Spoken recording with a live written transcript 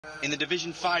In the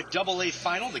Division V AA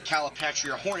final, the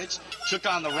Calipatria Hornets took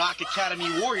on the Rock Academy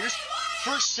Warriors.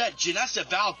 First set, Janessa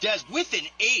Valdez with an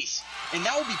ace, and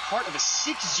that will be part of a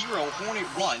 6-0 Hornet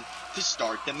run to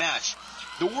start the match.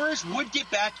 The Warriors would get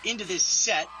back into this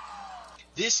set.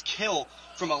 This kill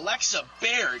from Alexa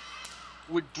Baird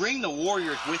would bring the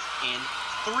Warriors within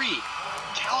 3.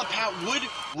 Calipat would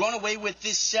run away with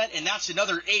this set, and that's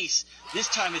another ace. This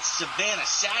time it's Savannah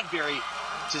Sadbury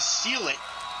to seal it.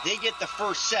 They get the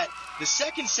first set. The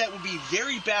second set will be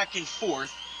very back and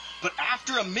forth, but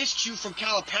after a miscue from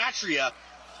Calipatria,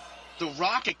 the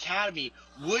Rock Academy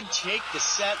would take the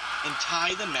set and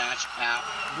tie the match at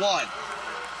 1.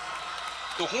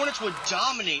 The Hornets would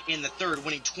dominate in the third,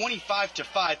 winning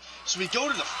 25-5. So we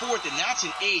go to the fourth, and that's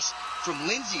an ace from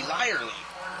Lindsay Lyerly.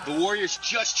 The Warriors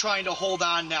just trying to hold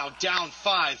on now, down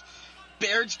 5.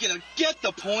 Baird's going to get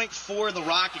the point for the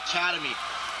Rock Academy,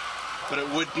 but it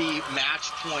would be match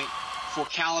point for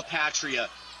Calipatria,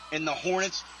 and the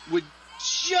Hornets would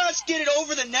just get it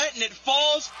over the net, and it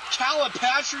falls.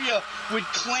 Calipatria would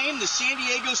claim the San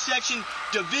Diego Section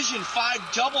Division V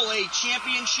AA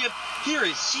Championship. Here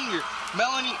is senior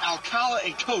Melanie Alcala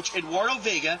and coach Eduardo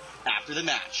Vega after the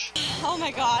match. Oh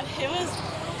my God, it was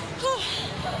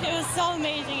so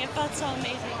amazing. It felt so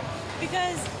amazing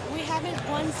because we haven't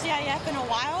won CIF in a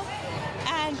while,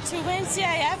 and to win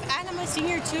CIF, and I'm a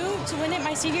senior too, to win it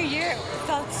my senior year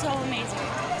felt so amazing.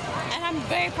 And I'm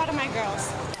very proud of my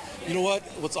girls. You know what?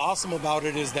 What's awesome about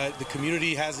it is that the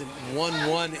community hasn't won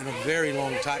one in a very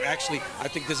long time. Actually, I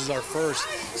think this is our first.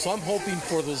 So I'm hoping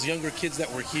for those younger kids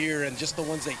that were here and just the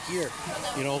ones that here,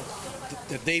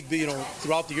 that they've,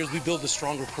 throughout the years we build a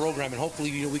stronger program, and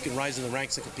hopefully, we can rise in the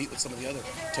ranks and compete with some of the other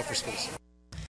tougher schools.